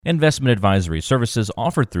Investment advisory services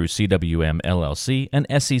offered through CWM LLC, an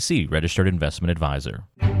SEC-registered investment advisor.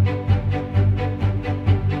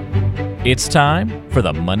 It's time for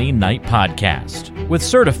the Money Night Podcast with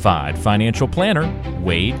certified financial planner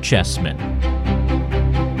Wade Chessman.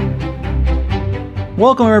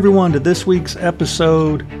 Welcome, everyone, to this week's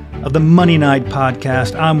episode of the Money Night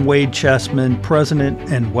Podcast. I'm Wade Chessman,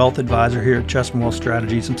 President and Wealth Advisor here at Chessman Wealth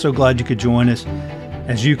Strategies. I'm so glad you could join us.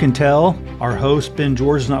 As you can tell, our host, Ben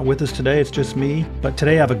George, is not with us today. It's just me. But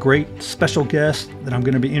today I have a great special guest that I'm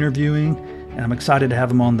going to be interviewing, and I'm excited to have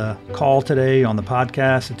him on the call today on the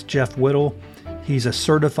podcast. It's Jeff Whittle. He's a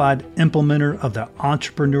certified implementer of the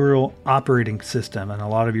Entrepreneurial Operating System. And a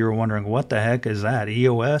lot of you are wondering, what the heck is that,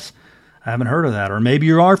 EOS? I haven't heard of that, or maybe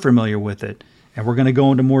you are familiar with it. And we're going to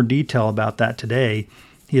go into more detail about that today.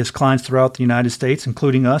 He has clients throughout the United States,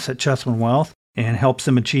 including us at Chessman Wealth, and helps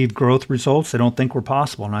them achieve growth results they don't think were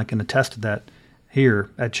possible. And I can attest to that here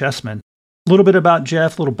at Chessman. A little bit about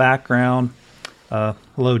Jeff, a little background.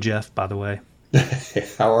 Hello, Jeff, by the way.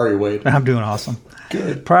 How are you, Wade? I'm doing awesome.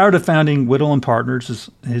 Good. Prior to founding Whittle & Partners,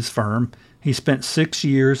 his firm, he spent 6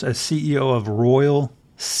 years as CEO of Royal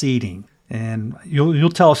Seating. And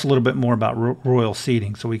you'll tell us a little bit more about Royal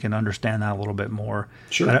Seating so we can understand that a little bit more.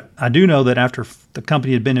 Sure. But I do know that after the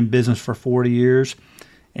company had been in business for 40 years,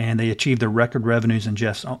 and they achieved their record revenues in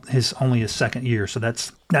Jeff's only his second year. So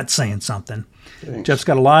that's saying something. Thanks. Jeff's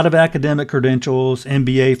got a lot of academic credentials,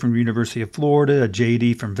 MBA from University of Florida, a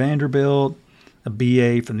JD from Vanderbilt, a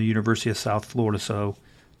BA from the University of South Florida. So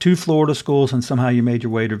 2 Florida schools, and somehow you made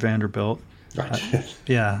your way to Vanderbilt. Right.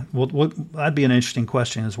 Yeah, well, that'd be an interesting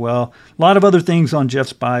question as well. A lot of other things on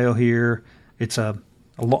Jeff's bio here. It's a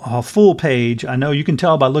full page. I know you can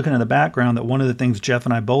tell by looking at the background that one of the things Jeff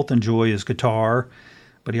and I both enjoy is guitar,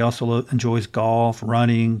 but he also enjoys golf,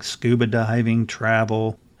 running, scuba diving,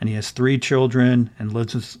 travel, and he has 3 children and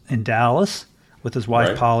lives in Dallas with his wife,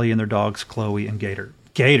 Right. Polly, and their dogs, Chloe and Gator.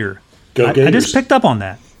 Gator. Go Gators. I just picked up on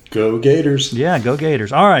that. Go Gators. Yeah, go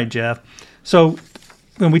Gators. All right, Jeff. So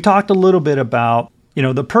when we talked a little bit about,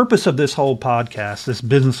 the purpose of this whole podcast, this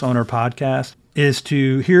business owner podcast, is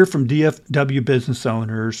to hear from DFW business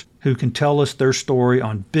owners who can tell us their story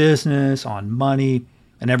on business, on money,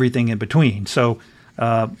 and everything in between. So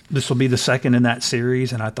this will be the second in that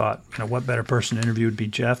series, and I thought, what better person to interview would be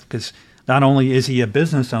Jeff, because not only is he a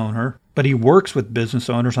business owner, but he works with business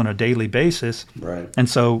owners on a daily basis. Right. And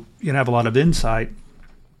so you have a lot of insight.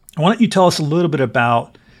 Why don't you tell us a little bit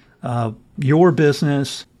about your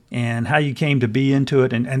business and how you came to be into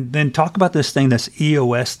it, and then talk about this thing, this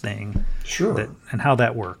EOS thing. Sure. And how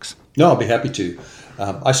that works. No, I'll be happy to.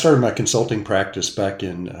 I started my consulting practice back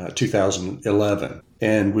in 2011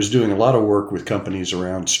 and was doing a lot of work with companies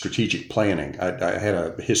around strategic planning. I had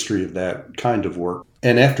a history of that kind of work.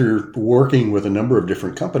 And after working with a number of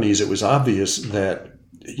different companies, it was obvious that,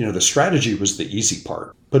 the strategy was the easy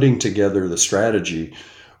part. Putting together the strategy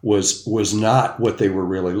was not what they were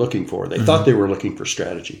really looking for. They thought they were looking for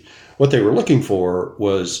strategy. What they were looking for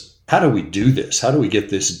was, how do we do this? How do we get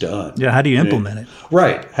this done? Yeah, how do you implement it?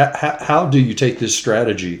 Right. How do you take this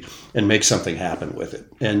strategy and make something happen with it?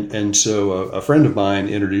 And so a friend of mine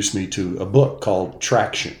introduced me to a book called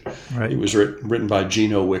Traction. Right. It was written by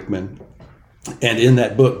Gino Wickman. And in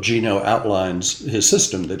that book, Gino outlines his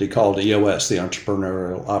system that he called EOS, the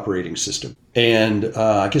Entrepreneurial Operating System. And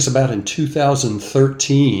I guess about in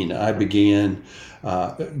 2013, I began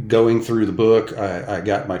going through the book. I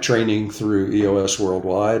got my training through EOS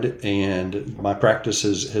Worldwide, and my practice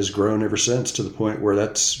has grown ever since, to the point where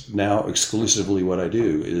that's now exclusively what I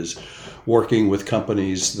do, is working with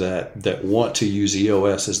companies that want to use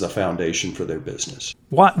EOS as the foundation for their business.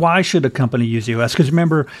 Why should a company use EOS? Because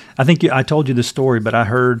remember, I think I told you the story, but I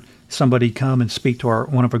heard somebody come and speak to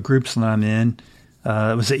one of our groups that I'm in.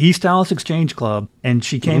 It was the East Dallas Exchange Club, and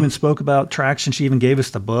she came and spoke about Traction. She even gave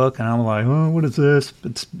us the book, and I'm like, oh, what is this?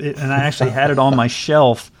 And I actually had it on my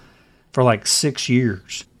shelf for like 6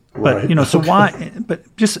 years. But, Right. So why,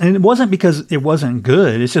 and it wasn't because it wasn't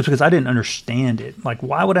good. It's just because I didn't understand it. Like,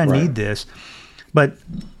 why would I need this? But,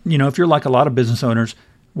 if you're like a lot of business owners,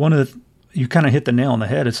 you kind of hit the nail on the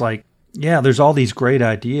head. It's like, yeah, there's all these great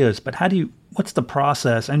ideas, but what's the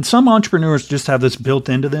process? And some entrepreneurs just have this built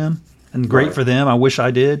into them, and great for them. I wish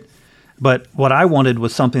I did. But what I wanted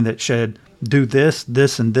was something that said, do this,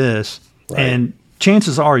 this, and this. Right. And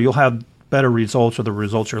chances are you'll have better results, or the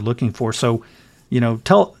results you're looking for. So,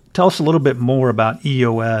 tell us a little bit more about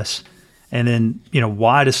EOS, and then,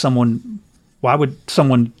 why would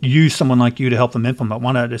someone use someone like you to help them implement?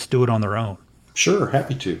 Why not just do it on their own? Sure,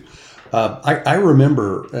 happy to. I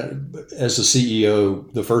remember as a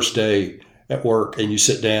CEO, the first day at work and you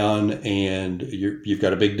sit down and you've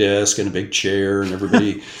got a big desk and a big chair and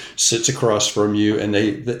everybody sits across from you. And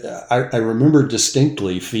I remember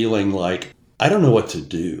distinctly feeling like, I don't know what to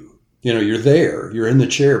do. You're there, you're in the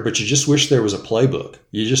chair, but you just wish there was a playbook.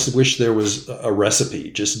 You just wish there was a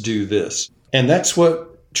recipe. Just do this. And that's what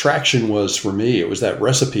traction was for me. It was that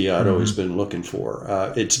recipe I'd always been looking for.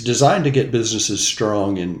 It's designed to get businesses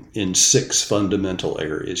strong in 6 fundamental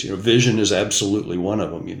areas. Vision is absolutely one of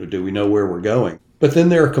them. Do we know where we're going? But then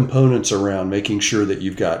there are components around making sure that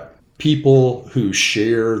you've got people who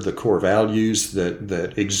share the core values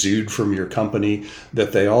that exude from your company,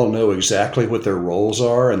 that they all know exactly what their roles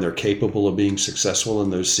are and they're capable of being successful in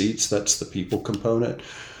those seats. That's the people component.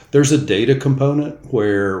 There's a data component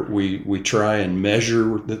where we try and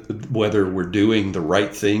measure whether we're doing the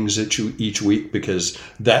right things each week, because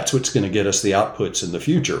that's what's going to get us the outputs in the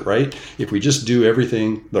future, right? If we just do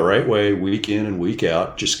everything the right way week in and week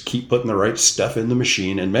out, just keep putting the right stuff in the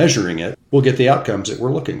machine and measuring it, we'll get the outcomes that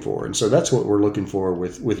we're looking for. And so that's what we're looking for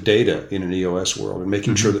with data in an EOS world, and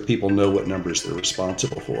making sure that people know what numbers they're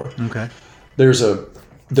responsible for. Okay.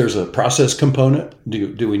 There's a process component.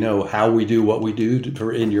 Do we know how we do what we do?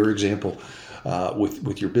 In your example,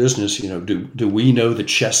 with your business, do we know the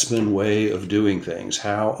Chessman way of doing things?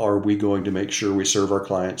 How are we going to make sure we serve our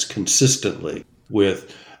clients consistently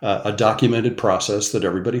with a documented process that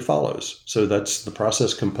everybody follows? So that's the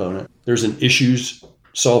process component. There's an issues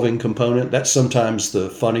solving component. That's sometimes the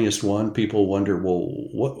funniest one. People wonder, well,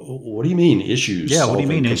 what do you mean issues? Yeah, what do you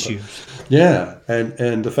mean issues? Yeah,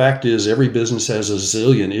 and the fact is every business has a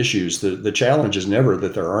zillion issues. The challenge is never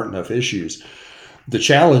that there aren't enough issues. The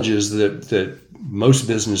challenge is that most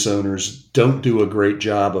business owners don't do a great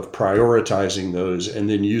job of prioritizing those and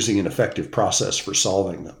then using an effective process for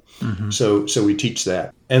solving them. So we teach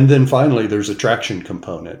that. And then finally, there's a traction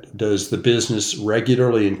component. Does the business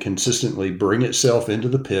regularly and consistently bring itself into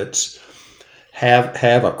the pits,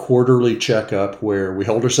 have a quarterly checkup where we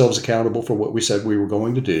hold ourselves accountable for what we said we were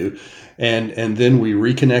going to do, and then we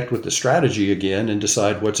reconnect with the strategy again and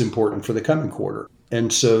decide what's important for the coming quarter.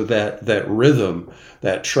 And so that rhythm,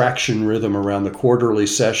 that traction rhythm around the quarterly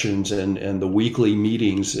sessions and the weekly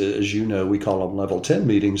meetings, as you know, we call them level 10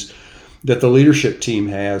 meetings, that the leadership team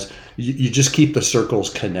has, you just keep the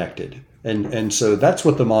circles connected. And so that's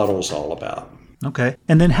what the model is all about. Okay.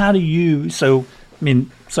 And then how do you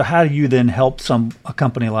then help a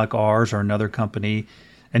company like ours or another company?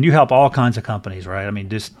 And you help all kinds of companies, right?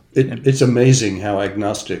 It's amazing how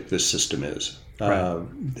agnostic this system is. Right.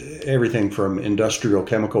 Everything from industrial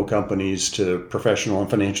chemical companies to professional and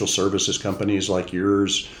financial services companies like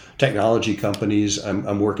yours, technology companies.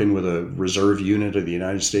 I'm working with a reserve unit of the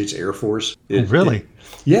United States Air Force. Really?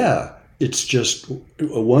 Yeah. It's just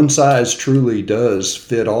one size truly does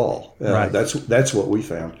fit all. Right. That's what we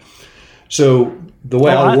found. So the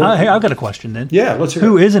way I've got a question then. Yeah, let's hear it.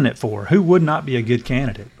 Who isn't it for? Who would not be a good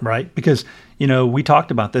candidate, right? Because, we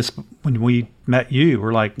talked about this when we met you.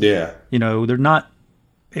 We're like, yeah, they're not,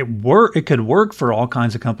 it could work for all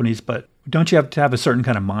kinds of companies, but don't you have to have a certain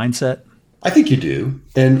kind of mindset? I think you do.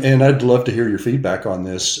 And I'd love to hear your feedback on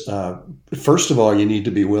this. First of all, you need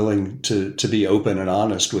to be willing to be open and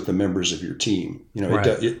honest with the members of your team. Right.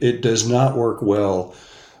 It does not work well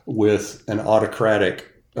with an autocratic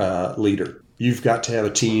leader. You've got to have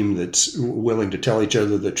a team that's willing to tell each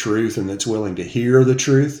other the truth and that's willing to hear the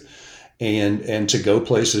truth and to go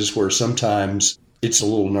places where sometimes it's a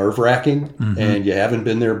little nerve-wracking and you haven't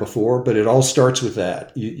been there before, but it all starts with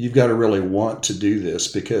that. You've got to really want to do this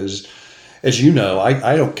because, as you know,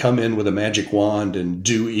 I don't come in with a magic wand and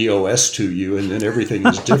do EOS to you and then everything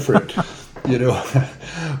is different.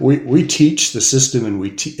 We teach the system and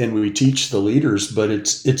we teach the leaders, but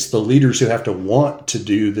it's the leaders who have to want to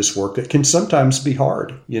do this work. It can sometimes be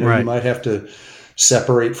hard. Right. You might have to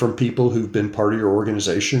separate from people who've been part of your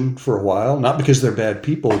organization for a while, not because they're bad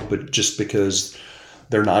people, but just because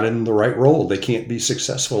they're not in the right role. They can't be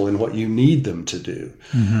successful in what you need them to do.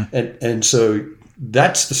 And so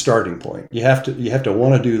that's the starting point. You have to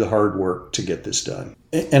want to do the hard work to get this done.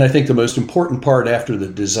 And I think the most important part after the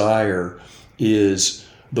desire is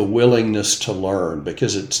the willingness to learn,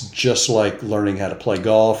 because it's just like learning how to play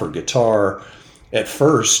golf or guitar. At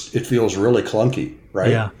first, it feels really clunky,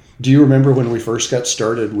 right? Yeah. Do you remember when we first got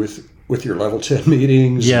started with your level 10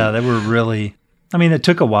 meetings? Yeah, they were really, it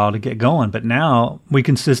took a while to get going, but now we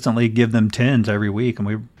consistently give them 10s every week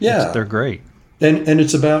and they're great. And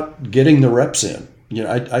it's about getting the reps in.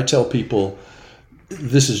 I tell people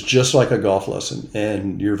this is just like a golf lesson,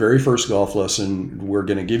 and your very first golf lesson, we're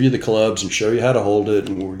going to give you the clubs and show you how to hold it,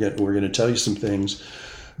 and we're going to tell you some things.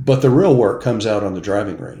 But the real work comes out on the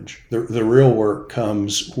driving range. The real work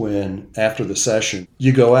comes when, after the session,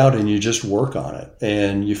 you go out and you just work on it.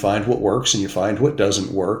 And you find what works and you find what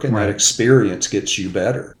doesn't work. And that experience gets you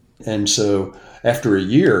better. And so after a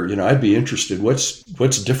year, I'd be interested, what's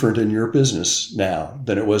different in your business now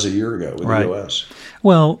than it was a year ago with EOS?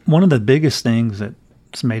 Well, one of the biggest things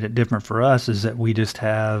that's made it different for us is that we just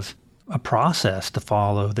have a process to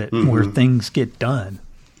follow that where things get done.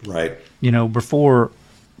 Right. Before,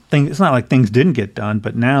 it's not like things didn't get done,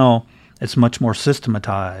 but now it's much more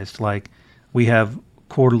systematized. Like we have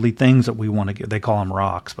quarterly things that we want to get. They call them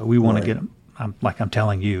rocks, but we want to get them. I'm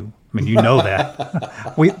telling you. I mean, you know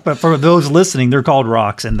that. But for those listening, they're called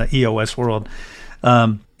rocks in the EOS world.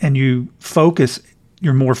 And you're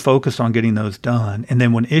more focused on getting those done. And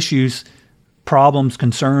then when issues, problems,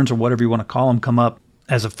 concerns, or whatever you want to call them, come up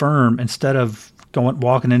as a firm, instead of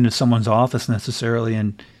walking into someone's office necessarily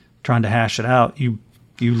and trying to hash it out, you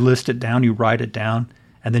list it down, you write it down,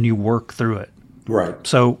 and then you work through it. Right.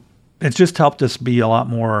 So it's just helped us be a lot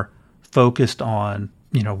more focused on,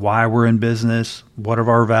 why we're in business, what are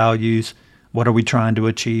our values, what are we trying to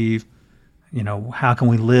achieve, how can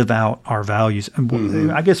we live out our values.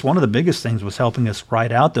 And I guess one of the biggest things was helping us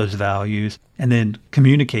write out those values and then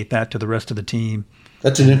communicate that to the rest of the team.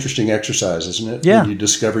 That's an interesting exercise, isn't it? Yeah. When you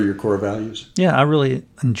discover your core values. Yeah, I really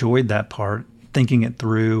enjoyed that part, thinking it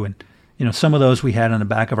through. And, some of those we had in the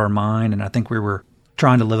back of our mind, and I think we were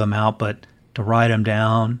trying to live them out, but to write them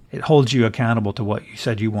down, it holds you accountable to what you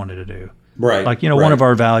said you wanted to do. Right. Like, one of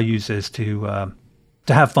our values is to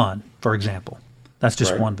have fun, for example. That's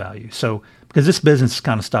just one value. So, because this business is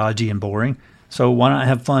kind of stodgy and boring, so why not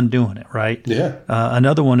have fun doing it, right? Yeah.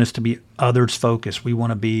 Another one is to be others focused. We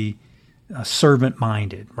want to be servant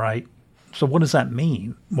minded, right? So what does that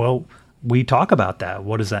mean? Well, we talk about that.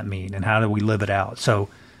 What does that mean? And how do we live it out? So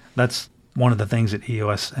that's one of the things that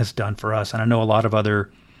EOS has done for us. And I know a lot of other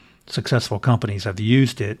successful companies have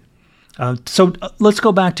used it. So let's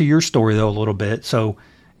go back to your story, though, a little bit. So,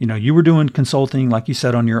 you were doing consulting, like you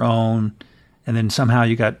said, on your own, and then somehow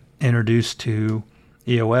you got introduced to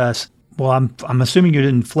EOS. Well, I'm assuming you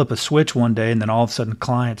didn't flip a switch one day and then all of a sudden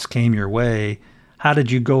clients came your way. How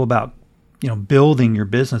did you go about, building your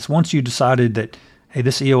business? Once you decided that, hey,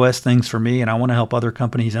 this EOS thing's for me and I want to help other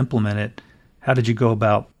companies implement it, how did you go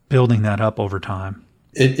about building that up over time?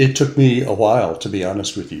 It took me a while, to be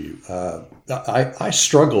honest with you. I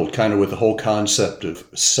struggled kind of with the whole concept of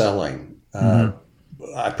selling.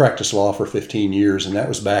 I practiced law for 15 years, and that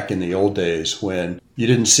was back in the old days when you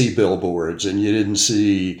didn't see billboards and you didn't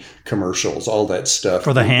see commercials, all that stuff.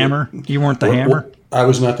 For the hammer? You weren't the hammer? I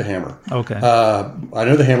was not the hammer. Okay. I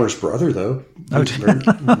know the hammer's brother, though. Okay,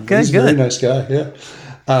 he's a good. very nice guy, yeah.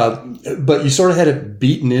 But you sort of had it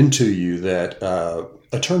beaten into you that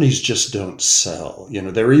attorneys just don't sell.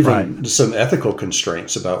 There are even some ethical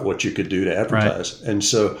constraints about what you could do to advertise. Right. And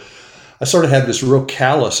so I sort of had this real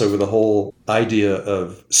callous over the whole idea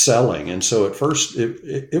of selling. And so at first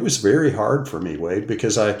it was very hard for me, Wade,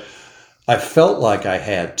 because I felt like I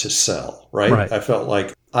had to sell, right? I felt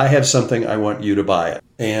like I have something, I want you to buy it.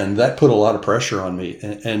 And that put a lot of pressure on me.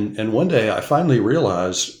 And one day I finally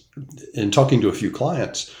realized, in talking to a few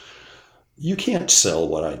clients, you can't sell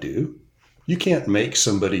what I do. You can't make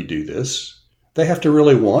somebody do this. They have to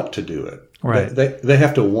really want to do it. Right. They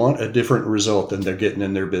have to want a different result than they're getting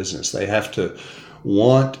in their business. They have to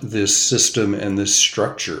want this system and this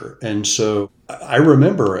structure. And so I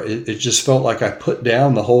remember it just felt like I put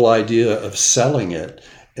down the whole idea of selling it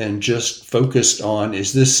and just focused on,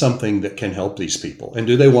 is this something that can help these people? And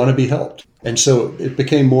do they want to be helped? And so it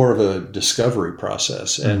became more of a discovery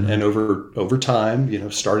process. And over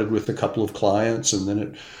time, started with a couple of clients, and then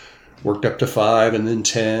it worked up to 5 and then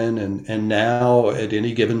 10. And now at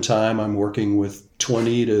any given time, I'm working with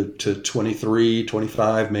 20 to 23,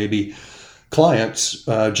 25 maybe clients,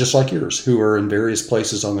 just like yours, who are in various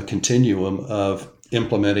places on the continuum of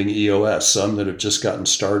implementing EOS. Some that have just gotten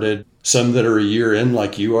started, some that are a year in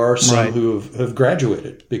like you are, some who have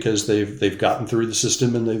graduated because they've gotten through the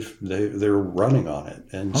system and they're running on it.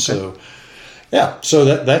 And so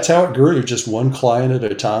that's how it grew, just one client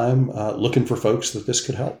at a time, looking for folks that this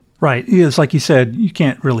could help. Right. It's like you said, you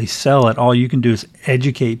can't really sell it. All you can do is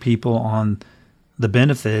educate people on the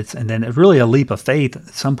benefits, and then it's really a leap of faith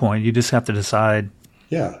at some point. You just have to decide,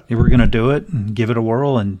 we're going to do it and give it a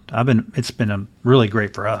whirl. And it's been really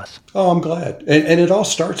great for us. Oh, I'm glad. And it all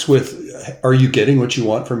starts with, are you getting what you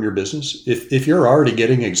want from your business? If you're already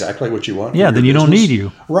getting exactly what you want, then you don't need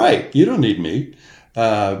you. Right. You don't need me.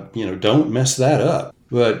 Don't mess that up.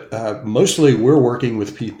 But mostly we're working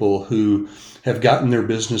with people who have gotten their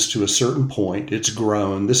business to a certain point. It's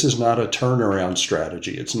grown. This is not a turnaround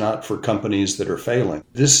strategy. It's not for companies that are failing.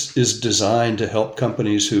 This is designed to help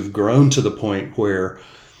companies who've grown to the point where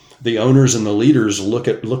the owners and the leaders look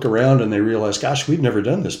around and they realize, gosh, we've never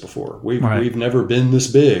done this before. We've never been this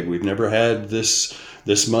big. We've never had this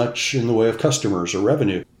much in the way of customers or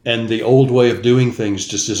revenue. And the old way of doing things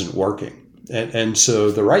just isn't working. And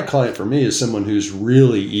so the right client for me is someone who's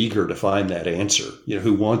really eager to find that answer,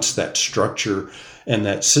 who wants that structure and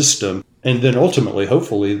that system. And then ultimately,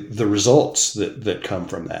 hopefully, the results that come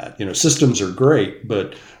from that. Systems are great,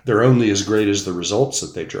 but they're only as great as the results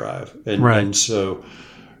that they drive. And so,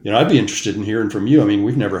 I'd be interested in hearing from you. I mean,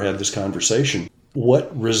 we've never had this conversation.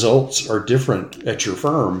 What results are different at your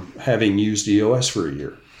firm having used EOS for a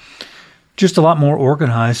year? Just a lot more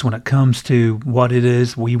organized when it comes to what it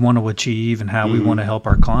is we want to achieve and how we want to help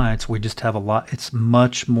our clients. We just have a lot. It's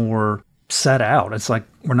much more set out. It's like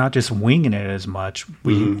we're not just winging it as much.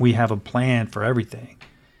 We have a plan for everything.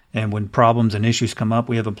 And when problems and issues come up,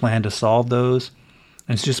 we have a plan to solve those.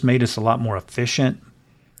 And it's just made us a lot more efficient,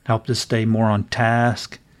 helped us stay more on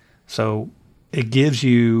task. So it gives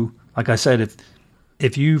you, like I said,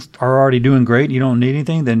 if you are already doing great and you don't need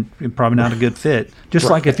anything, then you're probably not a good fit. Just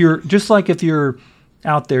like if you're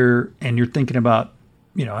out there and you're thinking about,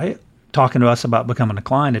 hey, talking to us about becoming a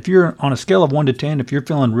client, if you're on a scale of 1 to 10, if you're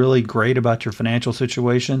feeling really great about your financial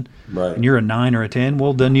situation and you're a 9 or a 10,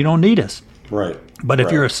 well, then you don't need us. Right. But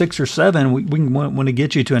if you're a 6 or 7, we want to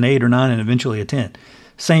get you to an 8 or 9 and eventually a 10.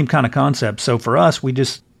 Same kind of concept. So for us, we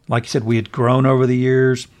just, like you said, we had grown over the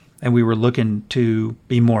years. And we were looking to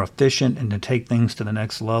be more efficient and to take things to the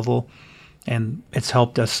next level. And it's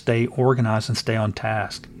helped us stay organized and stay on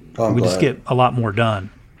task. We just get a lot more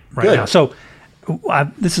done now. So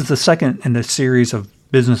this is the second in the series of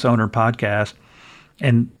Business Owner Podcast.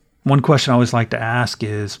 And one question I always like to ask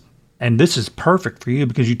is, and this is perfect for you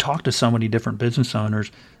because you talk to so many different business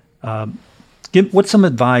owners, what's some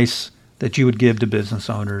advice that you would give to business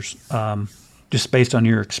owners just based on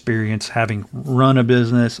your experience having run a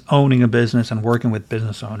business, owning a business, and working with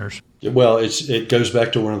business owners? Well, it goes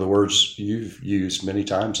back to one of the words you've used many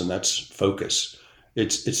times, and that's focus.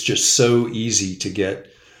 It's just so easy to get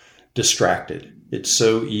distracted. It's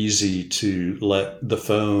so easy to let the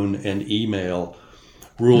phone and email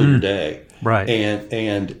rule your day. Right.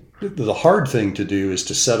 And the hard thing to do is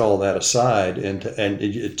to set all that aside, and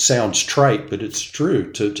it sounds trite, but it's true,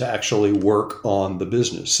 to actually work on the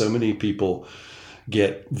business. So many people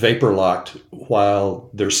get vapor locked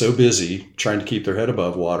while they're so busy trying to keep their head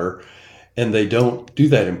above water, and they don't do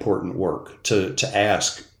that important work to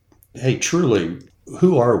ask, hey, truly,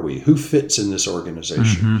 who are we? Who fits in this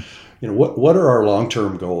organization? What are our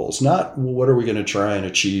long-term goals? Not what are we going to try and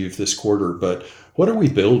achieve this quarter, but what are we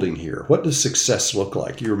building here? What does success look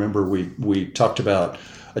like? You remember we talked about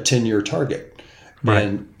a 10-year target.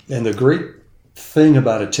 Right. And the great thing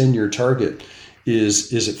about a 10-year target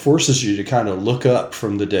is it forces you to kind of look up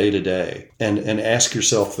from the day to day and ask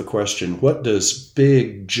yourself the question, what does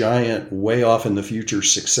big, giant, way off in the future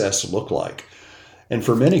success look like? And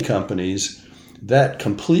for many companies, that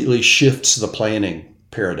completely shifts the planning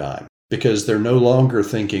paradigm, because they're no longer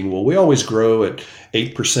thinking, well, we always grow at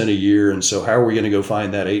 8% a year, and so how are we going to go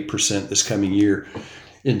find that 8% this coming year?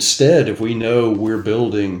 Instead, if we know we're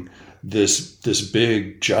building this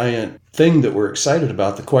big, giant thing that we're excited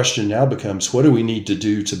about, the question now becomes, what do we need to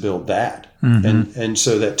do to build that? And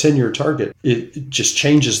so that 10-year target, it just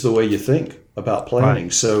changes the way you think about planning.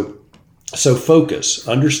 Right. So focus,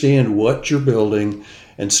 understand what you're building,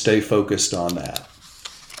 and stay focused on that.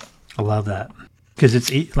 I love that. Because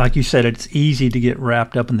it's like you said, it's easy to get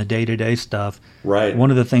wrapped up in the day-to-day stuff. Right.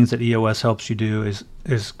 One of the things that EOS helps you do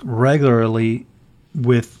is regularly,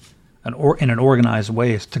 with in an organized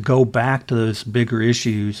way, is to go back to those bigger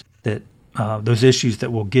issues that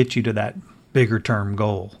will get you to that bigger term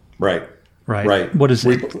goal. Right. Right. What is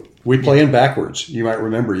it? We plan backwards. You might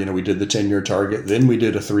remember, we did the 10-year target, then we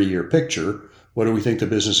did a 3-year picture. What do we think the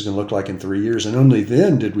business is going to look like in 3 years? And only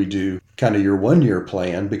then did we do kind of your 1-year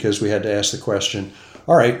plan, because we had to ask the question,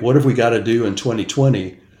 all right, what have we got to do in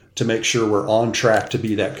 2020 to make sure we're on track to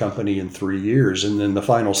be that company in 3 years? And then the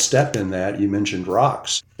final step in that, you mentioned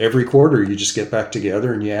rocks. Every quarter, you just get back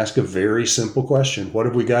together and you ask a very simple question. What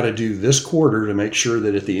have we got to do this quarter to make sure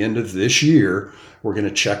that at the end of this year, we're going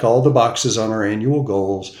to check all the boxes on our annual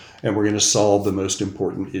goals and we're going to solve the most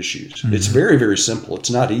important issues? Mm-hmm. It's very, very simple.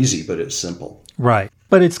 It's not easy, but it's simple. Right.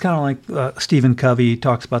 But it's kind of like Stephen Covey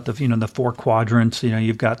talks about the 4 quadrants.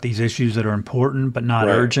 You've got these issues that are important but not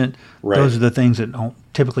urgent. Right. Those are the things that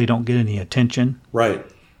typically don't get any attention. Right.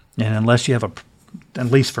 And unless you have a at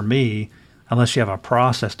least for me, unless you have a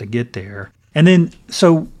process to get there. And then,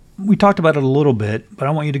 so we talked about it a little bit, but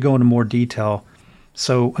I want you to go into more detail.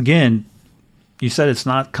 So again, you said it's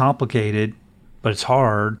not complicated, but it's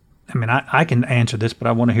hard. I mean, I can answer this, but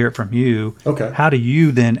I want to hear it from you. Okay. How do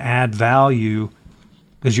you then add value?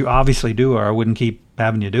 Because you obviously do, or I wouldn't keep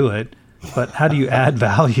having you do it. But how do you add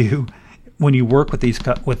value when you work with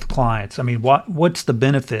with clients? I mean, what's the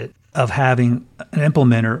benefit of having an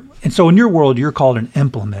implementer? And so in your world, you're called an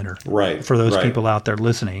implementer. Right. For those people out there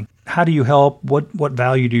listening. How do you help? What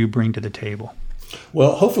value do you bring to the table?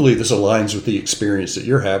 Well, hopefully this aligns with the experience that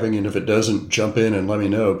you're having. And if it doesn't, jump in and let me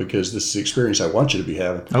know, because this is the experience I want you to be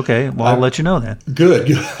having. Okay. Well, I'll let you know then.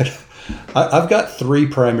 Good. I've got three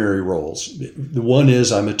primary roles. The one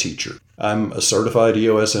is I'm a teacher. I'm a certified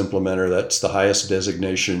EOS implementer. That's the highest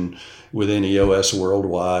designation within EOS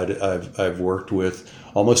worldwide. I've worked with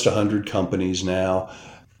almost 100 companies now.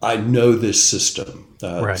 I know this system.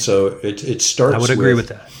 Right. So it starts. I would agree with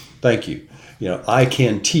that. Thank you. I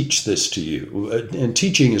can teach this to you, and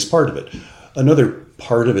teaching is part of it. Another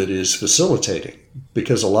part of it is facilitating,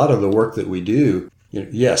 because a lot of the work that we do,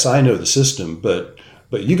 yes, I know the system, but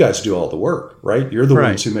you guys do all the work, right? You're the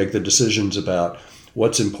ones who make the decisions about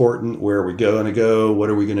what's important, where are we going to go,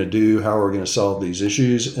 what are we going to do, how are we going to solve these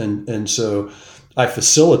issues, and so I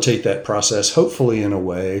facilitate that process, hopefully in a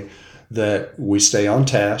way that we stay on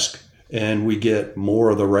task and we get more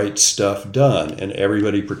of the right stuff done and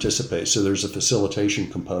everybody participates. So there's a facilitation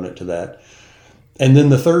component to that. And then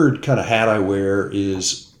the third kind of hat I wear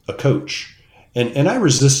is a coach. And I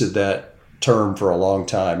resisted that term for a long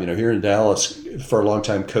time. Here in Dallas, for a long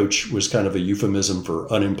time, coach was kind of a euphemism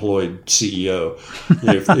for unemployed CEO.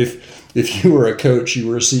 If you were a coach, you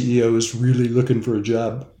were a CEO who's really looking for a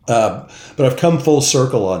job. But I've come full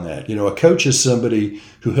circle on that. A coach is somebody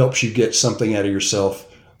who helps you get something out of yourself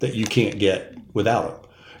that you can't get without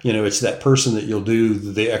them. It's that person that you'll do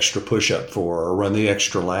the extra push-up for or run the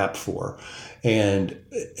extra lap for. And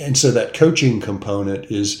so that coaching component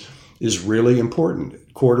is really important.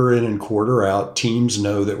 Quarter in and quarter out, teams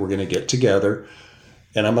know that we're going to get together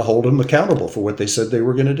and I'm going to hold them accountable for what they said they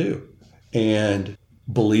were going to do. And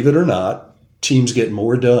believe it or not, teams get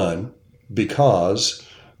more done because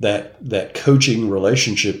that coaching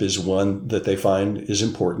relationship is one that they find is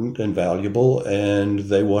important and valuable, and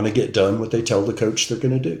they want to get done what they tell the coach they're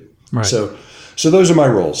going to do. Right. So those are my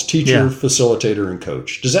roles: teacher, facilitator, and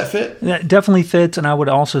coach. Does that fit? That definitely fits. And I would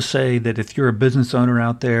also say that if you're a business owner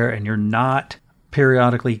out there and you're not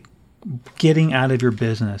periodically getting out of your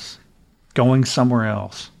business, going somewhere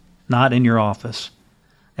else, not in your office,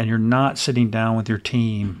 and you're not sitting down with your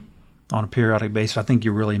team on a periodic basis, I think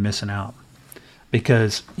you're really missing out.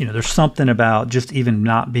 Because, there's something about just even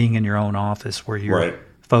not being in your own office where you're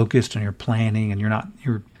focused and you're planning and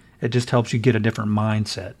it just helps you get a different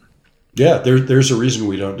mindset. Yeah, there's a reason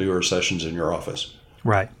we don't do our sessions in your office.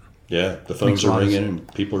 Right. Yeah, the phones are ringing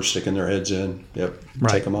and people are sticking their heads in. Yep,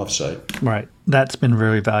 take them off site. Right. That's been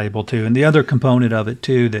very valuable too. And the other component of it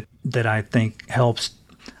too that I think helps,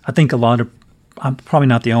 I'm probably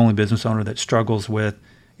not the only business owner that struggles with,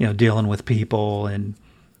 dealing with people and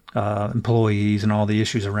employees and all the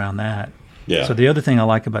issues around that. Yeah. So the other thing I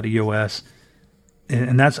like about EOS,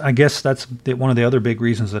 and that's one of the other big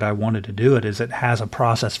reasons that I wanted to do it, is it has a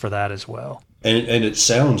process for that as well. And it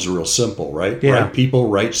sounds real simple, right? Yeah. Right people,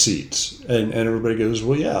 right seats. And everybody goes,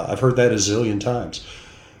 well, yeah, I've heard that a zillion times.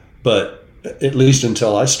 But at least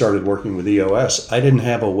until I started working with EOS, I didn't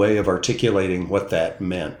have a way of articulating what that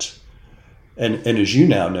meant. And as you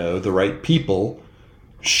now know, the right people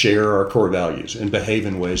share our core values and behave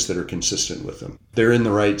in ways that are consistent with them. They're in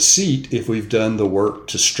the right seat if we've done the work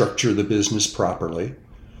to structure the business properly.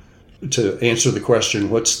 To answer the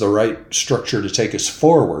question, what's the right structure to take us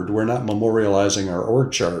forward? We're not memorializing our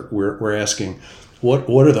org chart. We're asking, what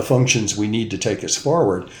are the functions we need to take us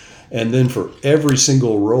forward? And then for every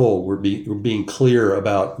single role, we're being clear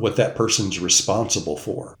about what that person's responsible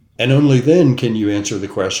for. And only then can you answer the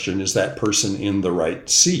question, is that person in the right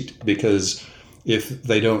seat? Because if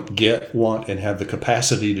they don't get, want, and have the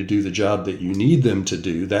capacity to do the job that you need them to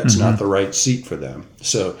do, that's not the right seat for them.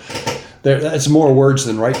 So that's more words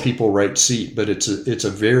than right people, right seat, but it's a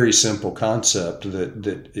very simple concept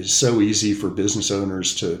that is so easy for business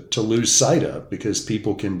owners to lose sight of, because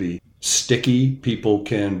people can be sticky, people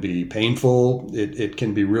can be painful. It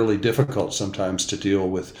can be really difficult sometimes to deal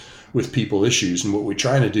with people issues. And what we're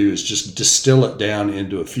trying to do is just distill it down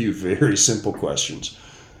into a few very simple questions.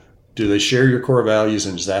 Do they share your core values,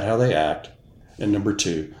 and is that how they act? And number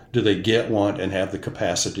two, do they get, want, and have the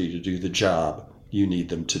capacity to do the job you need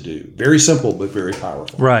them to do? Very simple, but very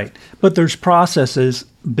powerful. Right. But there's processes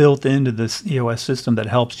built into this EOS system that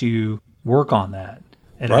helps you work on that.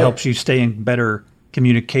 And Right. it helps you stay in better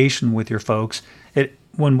communication with your folks.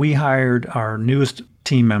 When we hired our newest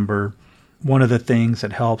team member, one of the things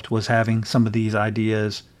that helped was having some of these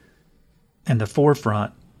ideas in the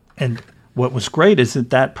forefront. And what was great is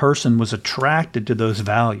that person was attracted to those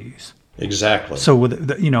values. Exactly.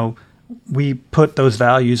 So we put those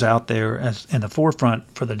values out there as in the forefront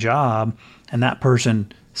for the job, and that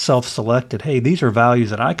person self-selected, hey, these are values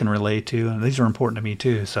that I can relate to, and these are important to me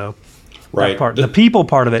too. So Right. the people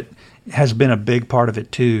part of it has been a big part of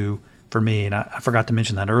it too for me. And I forgot to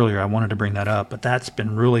mention that earlier. I wanted to bring that up, but that's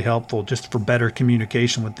been really helpful just for better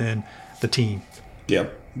communication within the team.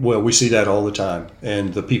 Yep. Well, we see that all the time.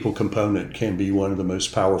 And the people component can be one of the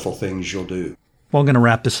most powerful things you'll do. Well, I'm going to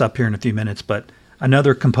wrap this up here in a few minutes, but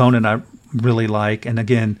another component I really like, and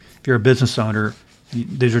again, if you're a business owner,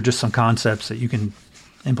 these are just some concepts that you can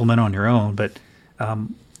implement on your own, but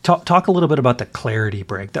talk a little bit about the clarity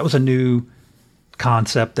break. That was a new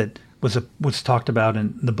concept that was talked about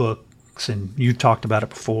in the books, and you talked about it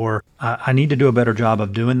before. I need to do a better job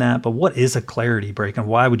of doing that, but what is a clarity break, and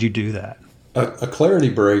why would you do that? A clarity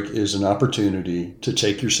break is an opportunity to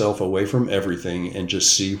take yourself away from everything and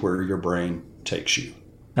just see where your brain takes you.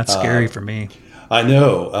 That's scary for me. I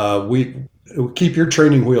know. We keep your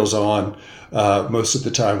training wheels on most of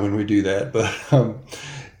the time when we do that, but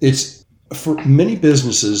it's for many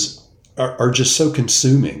businesses are just so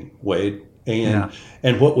consuming, Wade.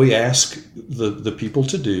 And what we ask the people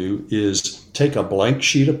to do is take a blank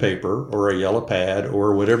sheet of paper or a yellow pad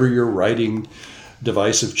or whatever your writing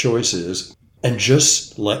device of choice is, and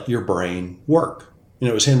just let your brain work.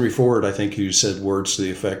 It was Henry Ford, I think, who said words to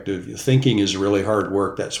the effect of, thinking is really hard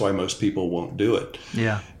work. That's why most people won't do it.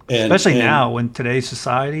 Yeah. Especially now in today's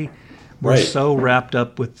society, we're Right. so wrapped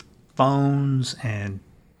up with phones and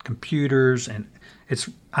computers, and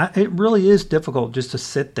it really is difficult just to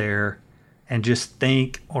sit there and just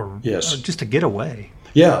think or just to get away.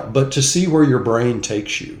 Yeah, but to see where your brain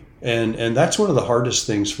takes you. And that's one of the hardest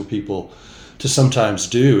things for people to sometimes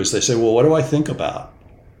do is they say, well, what do I think about?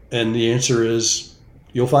 And the answer is,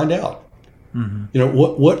 you'll find out. Mm-hmm.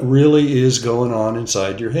 What really is going on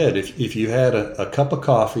inside your head. If you had a cup of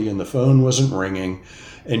coffee and the phone wasn't ringing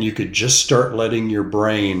and you could just start letting your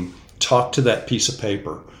brain talk to that piece of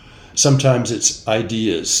paper. Sometimes it's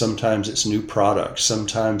ideas, sometimes it's new products,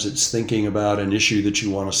 sometimes it's thinking about an issue that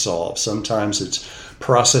you want to solve, sometimes it's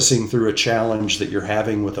processing through a challenge that you're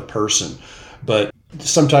having with a person. But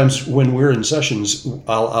sometimes when we're in sessions,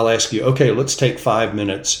 I'll ask you, okay, let's take 5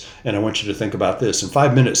 minutes and I want you to think about this. And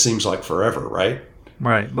 5 minutes seems like forever, right?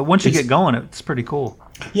 Right. But once you get going, it's pretty cool.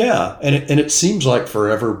 Yeah. And it seems like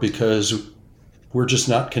forever because we're just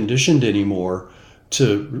not conditioned anymore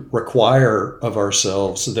to require of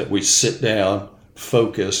ourselves that we sit down,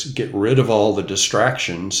 focus, get rid of all the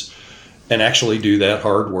distractions, and actually do that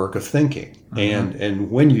hard work of thinking. Mm-hmm. And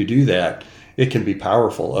when you do that, it can be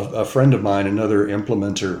powerful. A friend of mine, another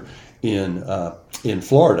implementer in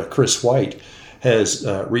Florida, Chris White, has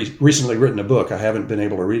recently written a book. I haven't been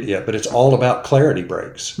able to read it yet, but it's all about clarity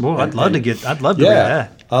breaks. Well, I'd love to read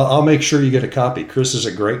that. I'll make sure you get a copy. Chris is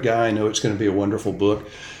a great guy. I know it's going to be a wonderful book.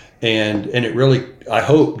 And it really, I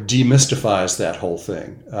hope, demystifies that whole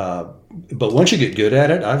thing. But once you get good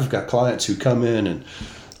at it, I've got clients who come in and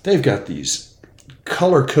they've got these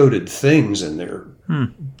color-coded things in their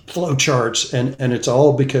flow charts, and it's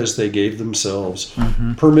all because they gave themselves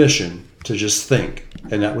permission to just think,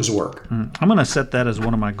 and that was work. I'm going to set that as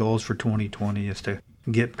one of my goals for 2020 is to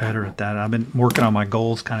get better at that. I've been working on my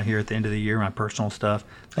goals kind of here at the end of the year, my personal stuff.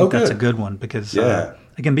 I think that's a good one because it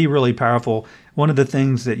can be really powerful. One of the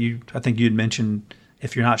things that I think you'd mentioned,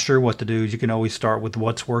 if you're not sure what to do, is you can always start with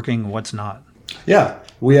what's working and what's not. Yeah,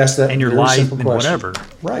 we ask that in your very life simple and question. whatever.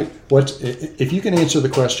 Right. If you can answer the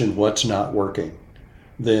question, what's not working,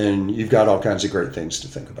 then you've got all kinds of great things to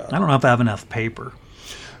think about. I don't know if I have enough paper.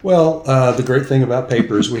 Well, the great thing about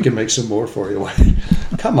paper is we can make some more for you.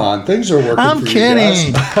 Come on, things are working I'm for kidding.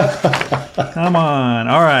 you guys. Come on.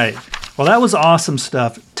 All right. Well, that was awesome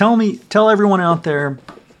stuff. Tell everyone out there,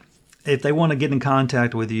 if they want to get in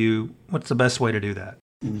contact with you, what's the best way to do that?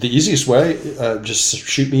 The easiest way, just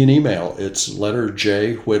shoot me an email. It's letter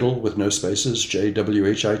J, Whittle, with no spaces,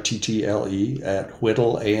 JWHITTLE, at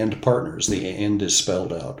Whittle and Partners. The and is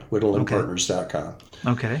spelled out, whittleandpartners.com.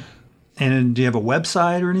 Okay. And do you have a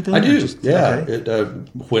website or anything? I do, Okay.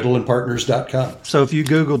 whittleandpartners.com. So if you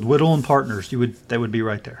Googled Whittle and Partners, they would be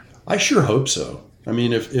right there. I sure hope so. I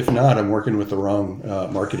mean, if not, I'm working with the wrong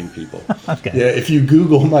marketing people. Okay. Yeah, if you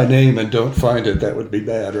Google my name and don't find it, that would be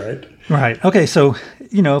bad, right? Right. Okay. So,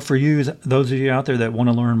 for you, those of you out there that want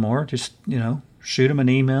to learn more, just, shoot him an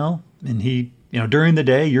email, and he, during the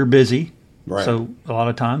day you're busy, Right. So a lot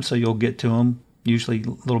of times, so you'll get to him usually a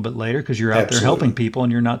little bit later because you're out Absolutely. there helping people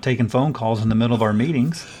and you're not taking phone calls in the middle of our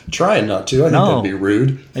meetings. Trying not to. I think that'd be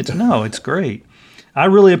rude. It's great. I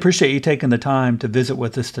really appreciate you taking the time to visit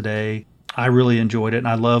with us today. I really enjoyed it, and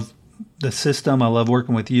I love the system. I love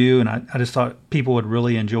working with you, and I just thought people would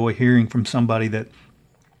really enjoy hearing from somebody that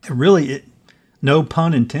really, no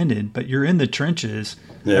pun intended, but you're in the trenches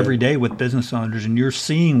every day with business owners, and you're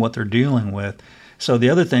seeing what they're dealing with. So the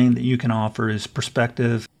other thing that you can offer is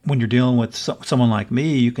perspective. When you're dealing with someone like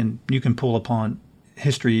me, you can pull upon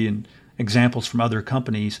history and examples from other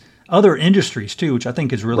companies, other industries too, which I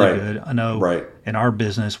think is really good. I know in our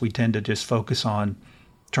business, we tend to just focus on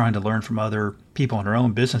trying to learn from other people in our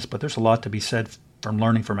own business, but there's a lot to be said from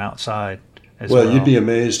learning from outside as well. Well, you'd be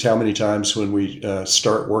amazed how many times when we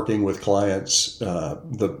start working with clients,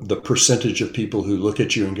 the percentage of people who look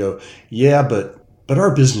at you and go, yeah, but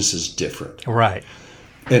our business is different. Right.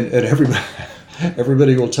 And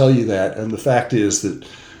everybody will tell you that. And the fact is that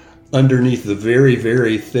underneath the very,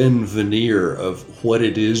 very thin veneer of what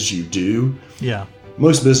it is you do,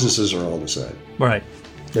 most businesses are all the same. Right.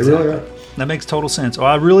 They really are. That makes total sense. Well,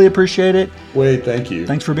 I really appreciate it. Wade, thank you.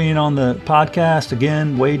 Thanks for being on the podcast.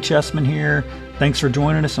 Again, Wade Chessman here. Thanks for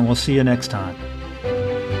joining us, and we'll see you next time.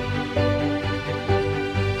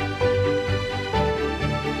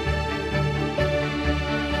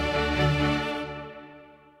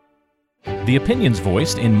 The opinions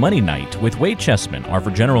voiced in Money Night with Wade Chessman are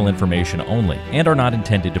for general information only and are not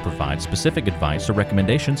intended to provide specific advice or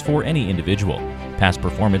recommendations for any individual. Past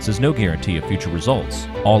performance is no guarantee of future results.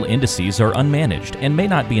 All indices are unmanaged and may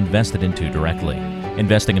not be invested into directly.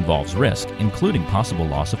 Investing involves risk, including possible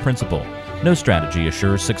loss of principal. No strategy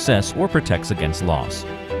assures success or protects against loss.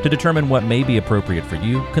 To determine what may be appropriate for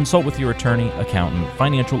you, consult with your attorney, accountant,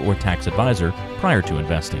 financial, or tax advisor prior to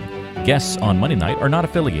investing. Guests on Money Night are not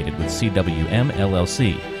affiliated with CWM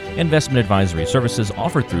LLC. Investment advisory services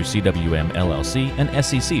offered through CWM LLC, an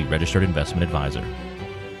SEC registered investment advisor.